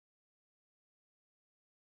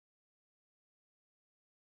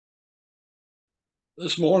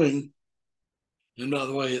This morning, and by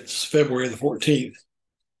the way, it's February the 14th,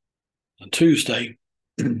 on Tuesday,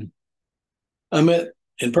 I met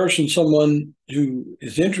in person someone who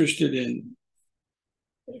is interested in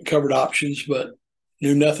covered options, but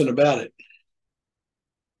knew nothing about it.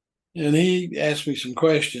 And he asked me some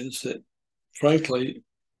questions that, frankly,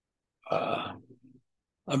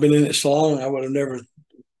 I've been in it so long, I would have never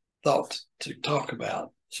thought to talk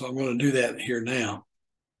about. So I'm going to do that here now.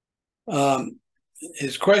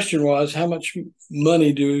 His question was, how much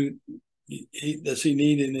money does he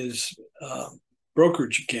need in his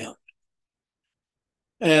brokerage account?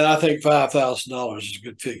 And I think $5,000 is a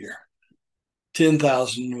good figure.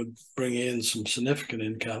 10,000 would bring in some significant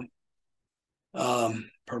income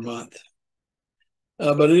per month.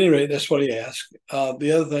 But at any rate, that's what he asked.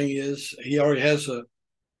 The other thing is he already has a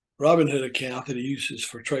Robinhood account that he uses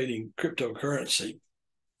for trading cryptocurrency.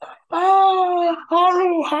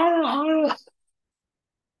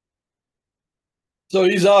 So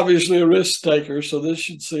he's obviously a risk taker. So this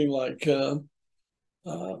should seem like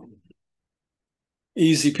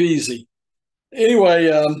easy peasy. Anyway,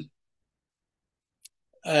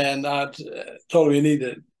 and I told him he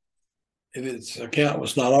needed, if his account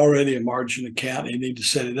was not already a margin account, he needed to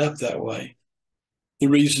set it up that way. The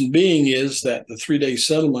reason being is that the 3-day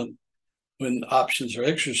settlement, when options are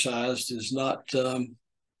exercised, is not,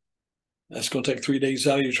 that's going to take 3 days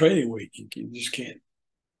out of your trading week. You just can't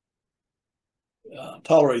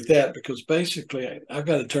tolerate that, because basically I've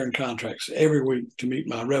got to turn contracts every week to meet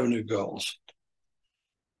my revenue goals.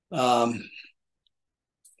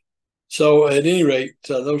 So at any rate,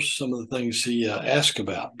 those are some of the things he asked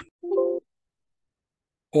about.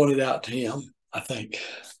 Pointed out to him, I think.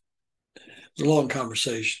 It was a long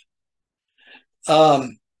conversation.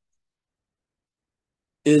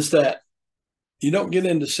 Is that you don't get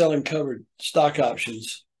into selling covered stock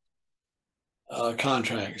options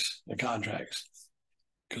contracts,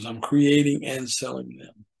 because I'm creating and selling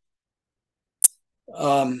them.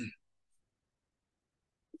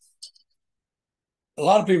 A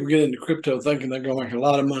lot of people get into crypto thinking they're going to make a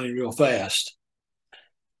lot of money real fast.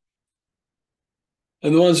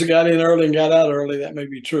 And the ones that got in early and got out early, that may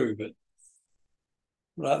be true, but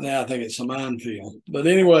right now I think it's a minefield. But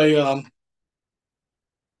anyway,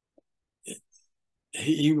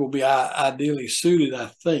 he will be ideally suited, I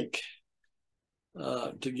think,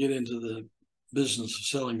 to get into the business of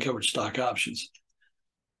selling covered stock options.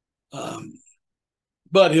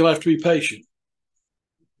 But he'll have to be patient.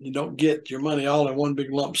 You don't get your money all in one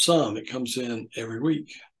big lump sum. It comes in every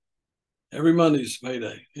week. Every Monday's a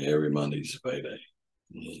payday. Every Monday's a payday.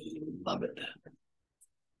 Love it.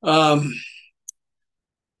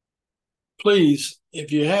 Please,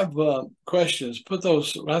 if you have questions, write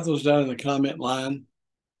those down in the comment line.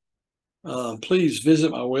 Please visit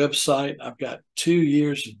my website. I've got 2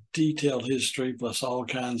 years of detailed history, plus all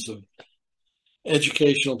kinds of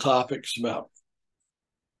educational topics about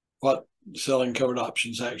what selling covered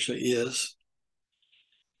options actually is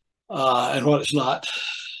and what it's not.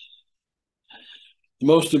 The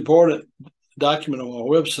most important document on my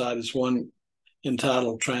website is one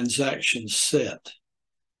entitled Transaction Set.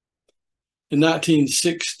 In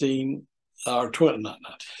 1916, or 20,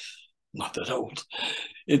 not that old.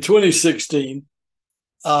 In 2016,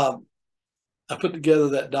 I put together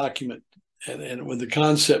that document and with the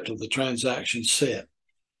concept of the transaction set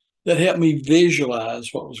that helped me visualize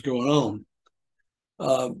what was going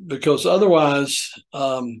on. Because otherwise,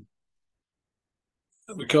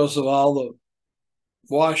 because of all the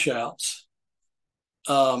washouts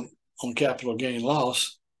on capital gain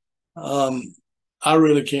loss, I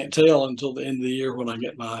really can't tell until the end of the year when I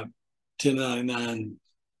get my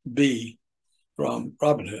 1099B from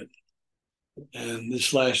Robinhood. And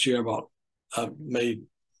this last year, I made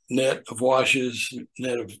net of washes,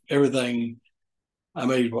 net of everything. I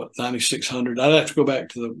made what, $9,600. I'd have to go back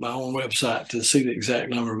to my own website to see the exact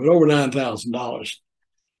number, but over $9,000.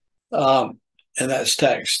 And that's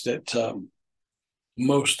taxed at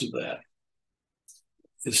most of that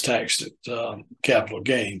is taxed at capital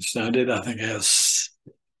gains. Now, I think it has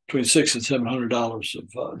between $600 and $700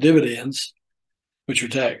 of dividends, which are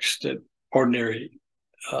taxed at ordinary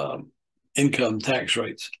income tax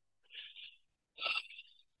rates.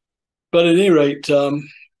 But at any rate,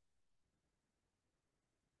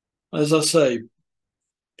 as I say,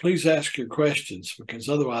 please ask your questions, because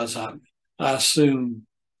otherwise I may assume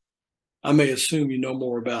you know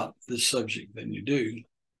more about this subject than you do.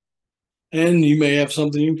 And you may have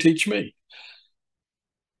something you can teach me.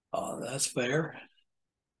 That's fair.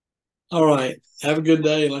 All right. Have a good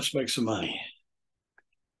day and let's make some money.